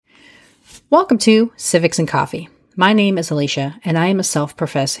Welcome to Civics and Coffee. My name is Alicia, and I am a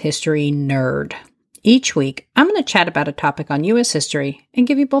self-professed history nerd. Each week, I'm going to chat about a topic on U.S. history and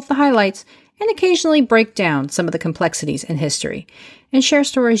give you both the highlights and occasionally break down some of the complexities in history and share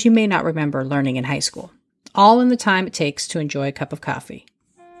stories you may not remember learning in high school, all in the time it takes to enjoy a cup of coffee.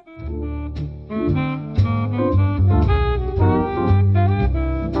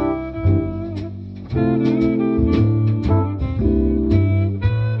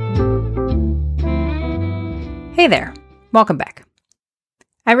 Hey there, welcome back.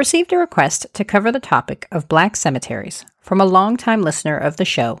 I received a request to cover the topic of Black cemeteries from a longtime listener of the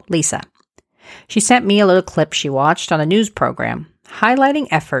show, Lisa. She sent me a little clip she watched on a news program highlighting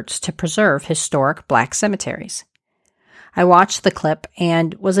efforts to preserve historic Black cemeteries. I watched the clip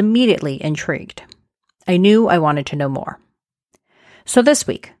and was immediately intrigued. I knew I wanted to know more. So this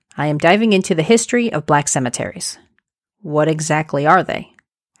week, I am diving into the history of Black cemeteries. What exactly are they?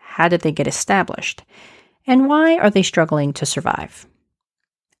 How did they get established? And why are they struggling to survive?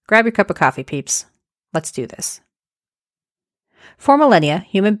 Grab your cup of coffee, peeps. Let's do this. For millennia,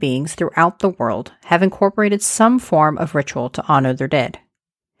 human beings throughout the world have incorporated some form of ritual to honor their dead.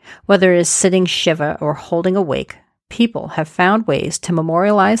 Whether it is sitting Shiva or holding a wake, people have found ways to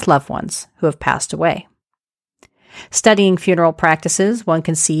memorialize loved ones who have passed away. Studying funeral practices, one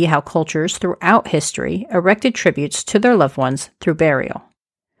can see how cultures throughout history erected tributes to their loved ones through burial.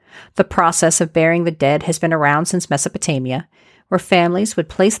 The process of burying the dead has been around since Mesopotamia, where families would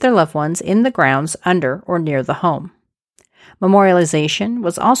place their loved ones in the grounds under or near the home. Memorialization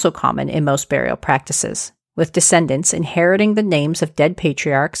was also common in most burial practices, with descendants inheriting the names of dead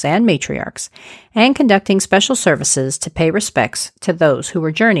patriarchs and matriarchs, and conducting special services to pay respects to those who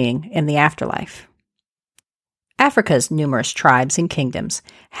were journeying in the afterlife. Africa's numerous tribes and kingdoms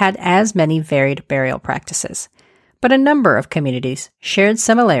had as many varied burial practices, but a number of communities shared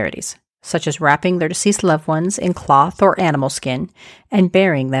similarities, such as wrapping their deceased loved ones in cloth or animal skin and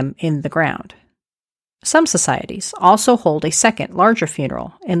burying them in the ground. Some societies also hold a second, larger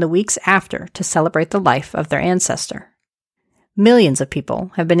funeral in the weeks after to celebrate the life of their ancestor. Millions of people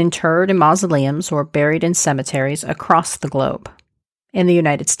have been interred in mausoleums or buried in cemeteries across the globe. In the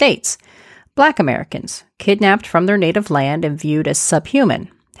United States, Black Americans, kidnapped from their native land and viewed as subhuman,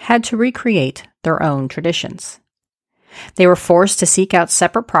 had to recreate their own traditions. They were forced to seek out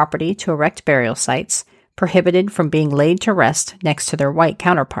separate property to erect burial sites, prohibited from being laid to rest next to their white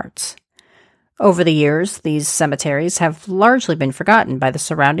counterparts. Over the years, these cemeteries have largely been forgotten by the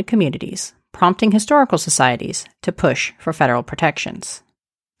surrounding communities, prompting historical societies to push for federal protections.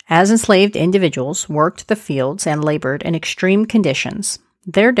 As enslaved individuals worked the fields and labored in extreme conditions,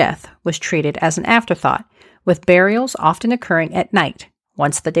 their death was treated as an afterthought, with burials often occurring at night,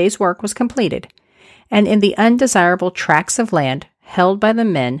 once the day's work was completed, and in the undesirable tracts of land held by the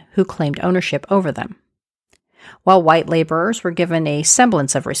men who claimed ownership over them. While white laborers were given a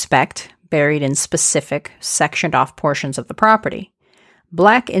semblance of respect, buried in specific, sectioned-off portions of the property,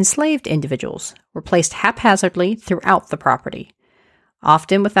 Black enslaved individuals were placed haphazardly throughout the property,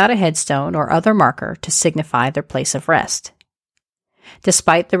 often without a headstone or other marker to signify their place of rest.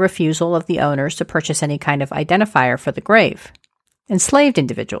 Despite the refusal of the owners to purchase any kind of identifier for the grave, enslaved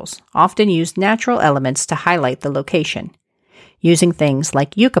individuals often used natural elements to highlight the location, using things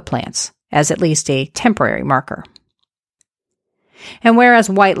like yucca plants as at least a temporary marker. And whereas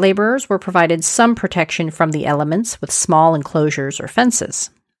white laborers were provided some protection from the elements with small enclosures or fences,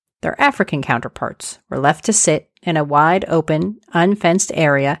 their African counterparts were left to sit in a wide open, unfenced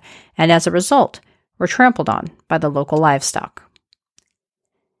area and as a result were trampled on by the local livestock.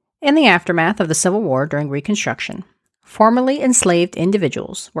 In the aftermath of the Civil War during Reconstruction, formerly enslaved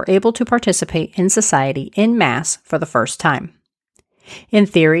individuals were able to participate in society en masse for the first time. In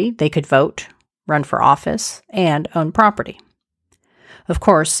theory, they could vote, run for office, and own property. Of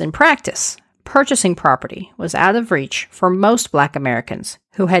course, in practice, purchasing property was out of reach for most Black Americans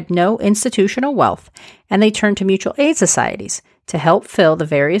who had no institutional wealth, and they turned to mutual aid societies to help fill the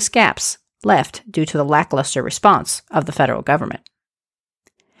various gaps left due to the lackluster response of the federal government.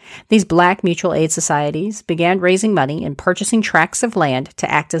 These Black mutual aid societies began raising money and purchasing tracts of land to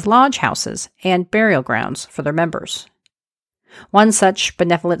act as lodge houses and burial grounds for their members. One such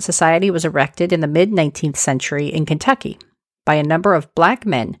benevolent society was erected in the mid-19th century in Kentucky by a number of Black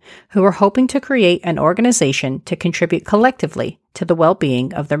men who were hoping to create an organization to contribute collectively to the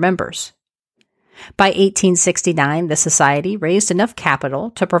well-being of their members. By 1869, the society raised enough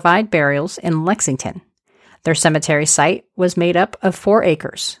capital to provide burials in Lexington. Their cemetery site was made up of 4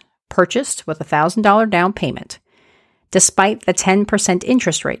 acres, purchased with a $1,000 down payment. Despite the 10%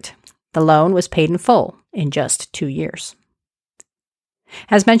 interest rate, the loan was paid in full in just 2 years.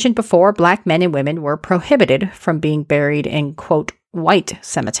 As mentioned before, Black men and women were prohibited from being buried in, quote, white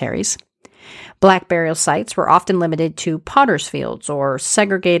cemeteries. Black burial sites were often limited to potter's fields or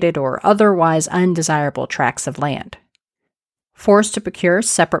segregated or otherwise undesirable tracts of land. Forced to procure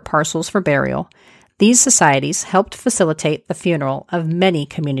separate parcels for burial, these societies helped facilitate the funeral of many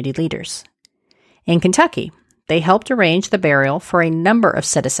community leaders. In Kentucky, they helped arrange the burial for a number of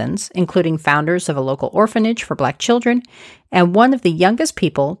citizens, including founders of a local orphanage for Black children and one of the youngest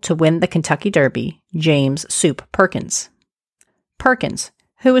people to win the Kentucky Derby, James Soup Perkins. Perkins,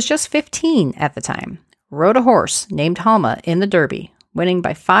 who was just 15 at the time, rode a horse named Halma in the Derby, winning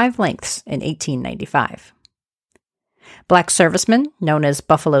by 5 lengths in 1895. Black servicemen, known as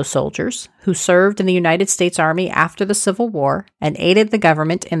Buffalo Soldiers, who served in the United States Army after the Civil War and aided the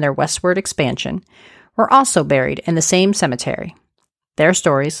government in their westward expansion, were also buried in the same cemetery, their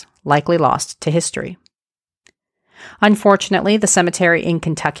stories likely lost to history. Unfortunately, the cemetery in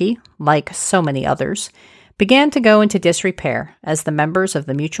Kentucky, like so many others, began to go into disrepair as the members of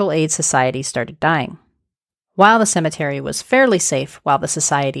the Mutual Aid Society started dying. While the cemetery was fairly safe while the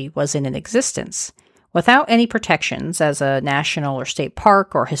society was in existence, without any protections as a national or state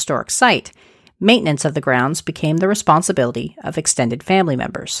park or historic site, maintenance of the grounds became the responsibility of extended family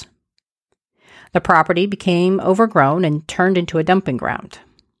members. The property became overgrown and turned into a dumping ground.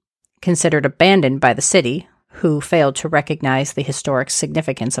 Considered abandoned by the city, who failed to recognize the historic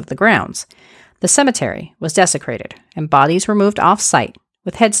significance of the grounds, the cemetery was desecrated and bodies were moved off-site,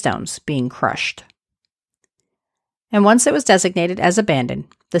 with headstones being crushed. And once it was designated as abandoned,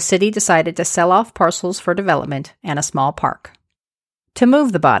 the city decided to sell off parcels for development and a small park. To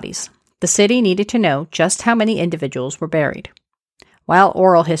move the bodies, the city needed to know just how many individuals were buried. While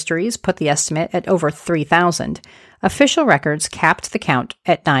oral histories put the estimate at over 3,000, official records capped the count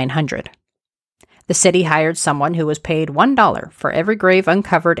at 900. The city hired someone who was paid $1 for every grave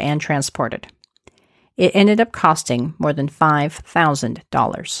uncovered and transported. It ended up costing more than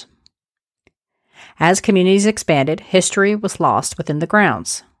 $5,000. As communities expanded, history was lost within the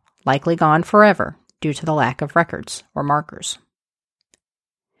grounds, likely gone forever due to the lack of records or markers.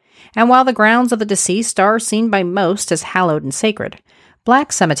 And while the grounds of the deceased are seen by most as hallowed and sacred,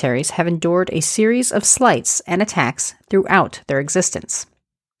 Black cemeteries have endured a series of slights and attacks throughout their existence.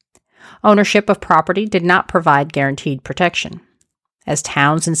 Ownership of property did not provide guaranteed protection. As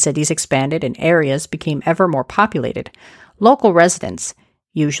towns and cities expanded and areas became ever more populated, local residents,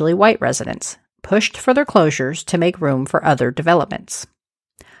 usually white residents, pushed for their closures to make room for other developments.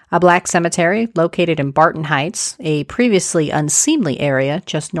 A Black cemetery located in Barton Heights, a previously unseemly area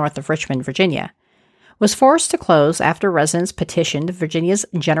just north of Richmond, Virginia, was forced to close after residents petitioned Virginia's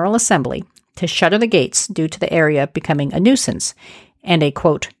General Assembly to shutter the gates due to the area becoming a nuisance and a,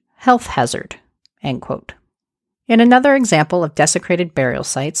 quote, health hazard, end quote. In another example of desecrated burial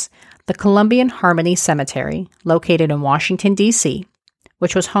sites, the Columbian Harmony Cemetery, located in Washington, D.C.,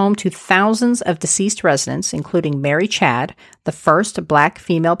 which was home to thousands of deceased residents, including Mary Chadd, the first Black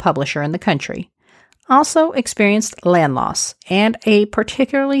female publisher in the country, also experienced land loss and a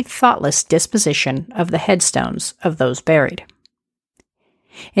particularly thoughtless disposition of the headstones of those buried.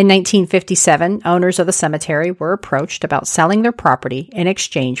 In 1957, owners of the cemetery were approached about selling their property in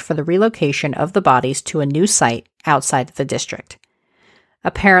exchange for the relocation of the bodies to a new site outside the district.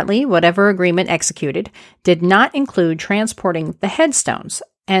 Apparently, whatever agreement executed did not include transporting the headstones,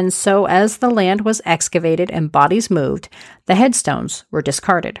 and so as the land was excavated and bodies moved, the headstones were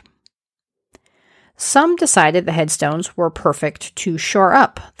discarded. Some decided the headstones were perfect to shore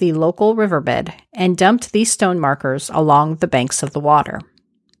up the local riverbed and dumped these stone markers along the banks of the water.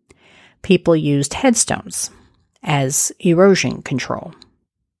 People used headstones as erosion control.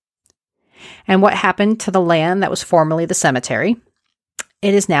 And what happened to the land that was formerly the cemetery?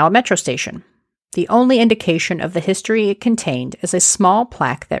 It is now a metro station. The only indication of the history it contained is a small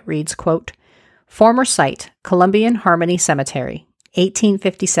plaque that reads, quote, Former site, Columbian Harmony Cemetery,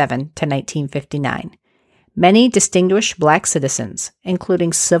 1857 to 1959. Many distinguished Black citizens,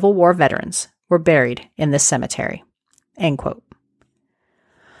 including Civil War veterans, were buried in this cemetery, end quote.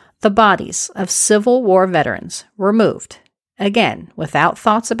 The bodies of Civil War veterans were moved, again without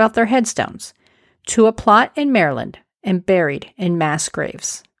thoughts about their headstones, to a plot in Maryland and buried in mass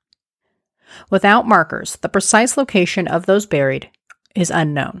graves. Without markers, the precise location of those buried is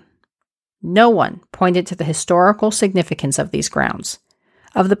unknown. No one pointed to the historical significance of these grounds,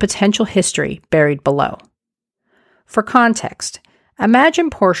 of the potential history buried below. For context, imagine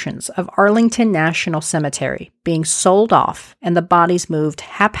portions of Arlington National Cemetery being sold off and the bodies moved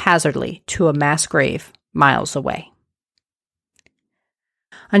haphazardly to a mass grave miles away.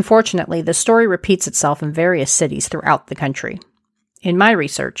 Unfortunately, the story repeats itself in various cities throughout the country. In my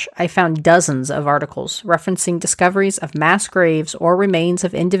research, I found dozens of articles referencing discoveries of mass graves or remains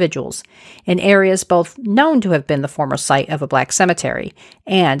of individuals in areas both known to have been the former site of a black cemetery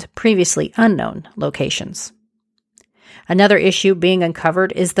and previously unknown locations. Another issue being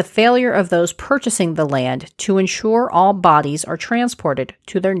uncovered is the failure of those purchasing the land to ensure all bodies are transported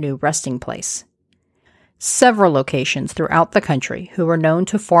to their new resting place. Several locations throughout the country who were known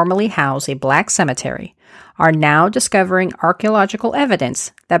to formerly house a black cemetery are now discovering archaeological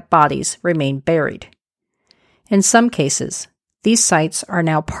evidence that bodies remain buried. In some cases, these sites are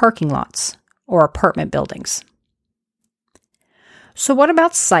now parking lots or apartment buildings. So what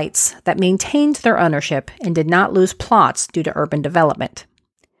about sites that maintained their ownership and did not lose plots due to urban development?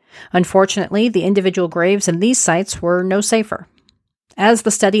 Unfortunately, the individual graves in these sites were no safer. As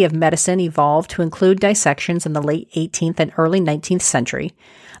the study of medicine evolved to include dissections in the late 18th and early 19th century,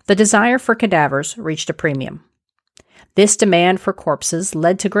 the desire for cadavers reached a premium. This demand for corpses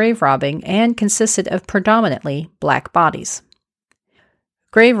led to grave robbing and consisted of predominantly black bodies.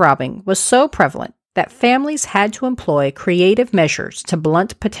 Grave robbing was so prevalent that families had to employ creative measures to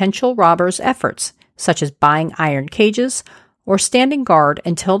blunt potential robbers' efforts, such as buying iron cages or standing guard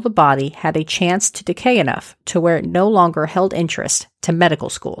until the body had a chance to decay enough to where it no longer held interest to medical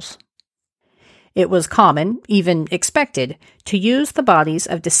schools. It was common, even expected, to use the bodies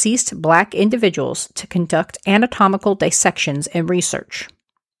of deceased black individuals to conduct anatomical dissections and research.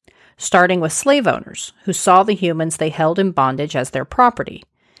 Starting with slave owners who saw the humans they held in bondage as their property,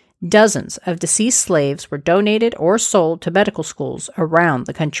 dozens of deceased slaves were donated or sold to medical schools around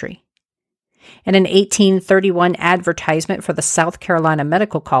the country. In an 1831 advertisement for the South Carolina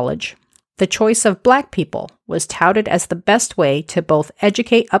Medical College, the choice of black people was touted as the best way to both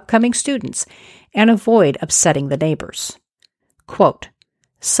educate upcoming students and avoid upsetting the neighbors. Quote,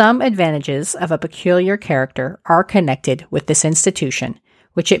 "Some advantages of a peculiar character are connected with this institution,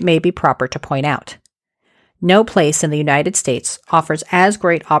 which it may be proper to point out. No place in the United States offers as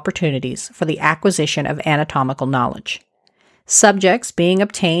great opportunities for the acquisition of anatomical knowledge. Subjects being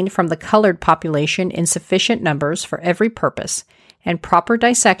obtained from the colored population in sufficient numbers for every purpose, and proper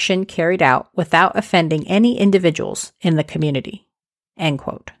dissection carried out without offending any individuals in the community." End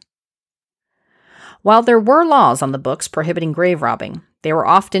quote. While there were laws on the books prohibiting grave robbing, they were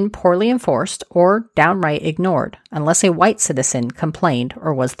often poorly enforced or downright ignored unless a white citizen complained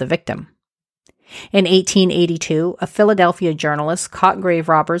or was the victim. In 1882, a Philadelphia journalist caught grave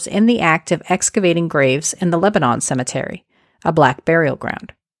robbers in the act of excavating graves in the Lebanon Cemetery, a black burial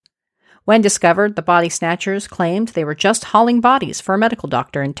ground. When discovered, the body snatchers claimed they were just hauling bodies for a medical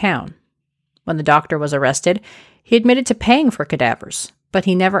doctor in town. When the doctor was arrested, he admitted to paying for cadavers, but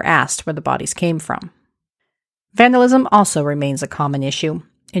he never asked where the bodies came from. Vandalism also remains a common issue.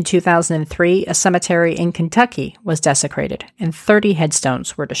 In 2003, a cemetery in Kentucky was desecrated, and 30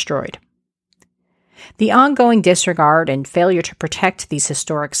 headstones were destroyed. The ongoing disregard and failure to protect these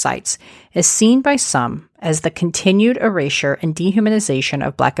historic sites is seen by some as the continued erasure and dehumanization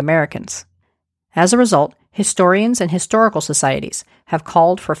of Black Americans. As a result, historians and historical societies have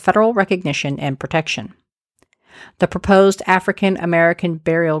called for federal recognition and protection. The proposed African American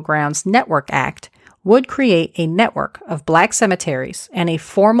Burial Grounds Network Act would create a network of Black cemeteries and a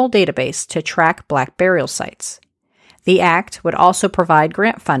formal database to track Black burial sites. The act would also provide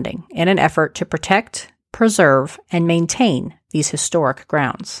grant funding in an effort to protect, preserve, and maintain these historic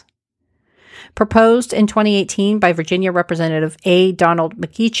grounds. Proposed in 2018 by Virginia Representative A. Donald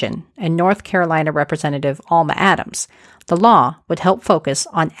McEachin and North Carolina Representative Alma Adams, the law would help focus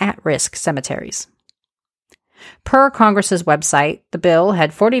on at-risk cemeteries. Per Congress's website, the bill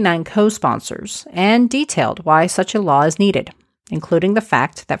had 49 co-sponsors and detailed why such a law is needed, including the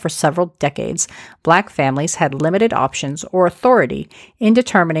fact that for several decades, Black families had limited options or authority in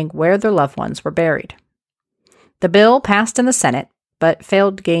determining where their loved ones were buried. The bill passed in the Senate, but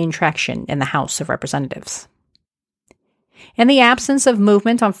failed to gain traction in the House of Representatives. In the absence of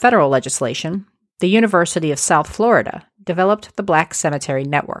movement on federal legislation, the University of South Florida developed the Black Cemetery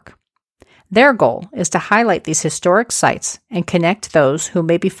Network. Their goal is to highlight these historic sites and connect those who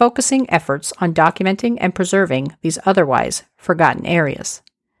may be focusing efforts on documenting and preserving these otherwise forgotten areas.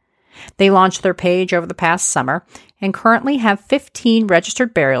 They launched their page over the past summer and currently have 15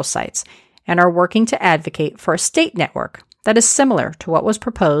 registered burial sites and are working to advocate for a state network that is similar to what was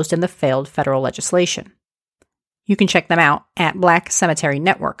proposed in the failed federal legislation. You can check them out at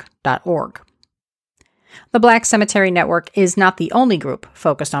blackcemeterynetwork.org. The Black Cemetery Network is not the only group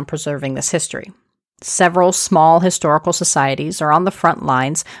focused on preserving this history. Several small historical societies are on the front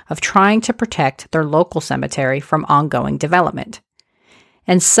lines of trying to protect their local cemetery from ongoing development.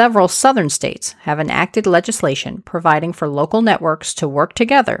 And several southern states have enacted legislation providing for local networks to work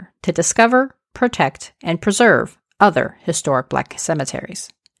together to discover, protect, and preserve other historic Black cemeteries.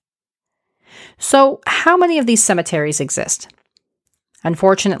 So, how many of these cemeteries exist?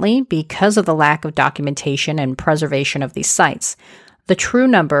 Unfortunately, because of the lack of documentation and preservation of these sites, the true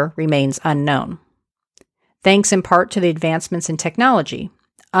number remains unknown. Thanks in part to the advancements in technology,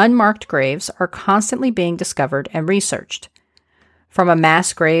 unmarked graves are constantly being discovered and researched. From a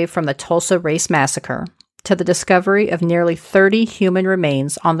mass grave from the Tulsa Race Massacre to the discovery of nearly 30 human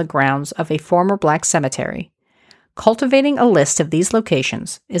remains on the grounds of a former Black cemetery, cultivating a list of these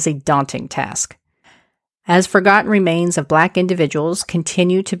locations is a daunting task. As forgotten remains of Black individuals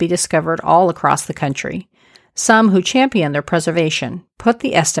continue to be discovered all across the country, some who champion their preservation put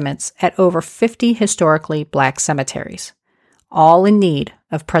the estimates at over 50 historically Black cemeteries, all in need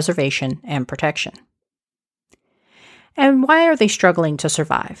of preservation and protection. And why are they struggling to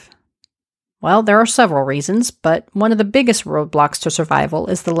survive? Well, there are several reasons, but one of the biggest roadblocks to survival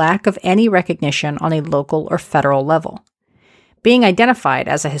is the lack of any recognition on a local or federal level. Being identified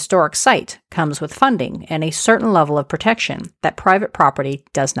as a historic site comes with funding and a certain level of protection that private property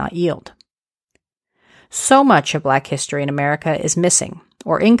does not yield. So much of Black history in America is missing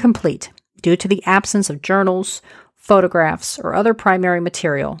or incomplete due to the absence of journals, photographs, or other primary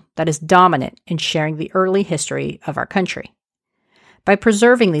material that is dominant in sharing the early history of our country. By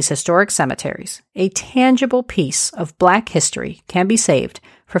preserving these historic cemeteries, a tangible piece of Black history can be saved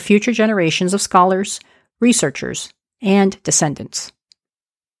for future generations of scholars, researchers, and descendants.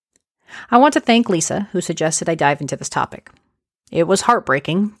 I want to thank Lisa, who suggested I dive into this topic. It was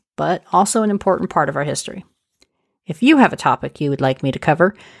heartbreaking, but also an important part of our history. If you have a topic you would like me to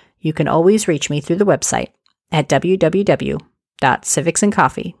cover, you can always reach me through the website at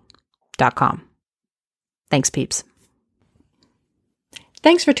www.civicsandcoffee.com. Thanks, peeps.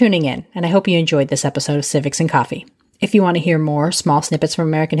 Thanks for tuning in, and I hope you enjoyed this episode of Civics and Coffee. If you want to hear more small snippets from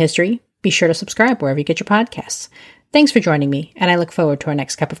American history, be sure to subscribe wherever you get your podcasts. Thanks for joining me, and I look forward to our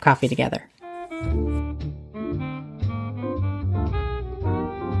next cup of coffee together.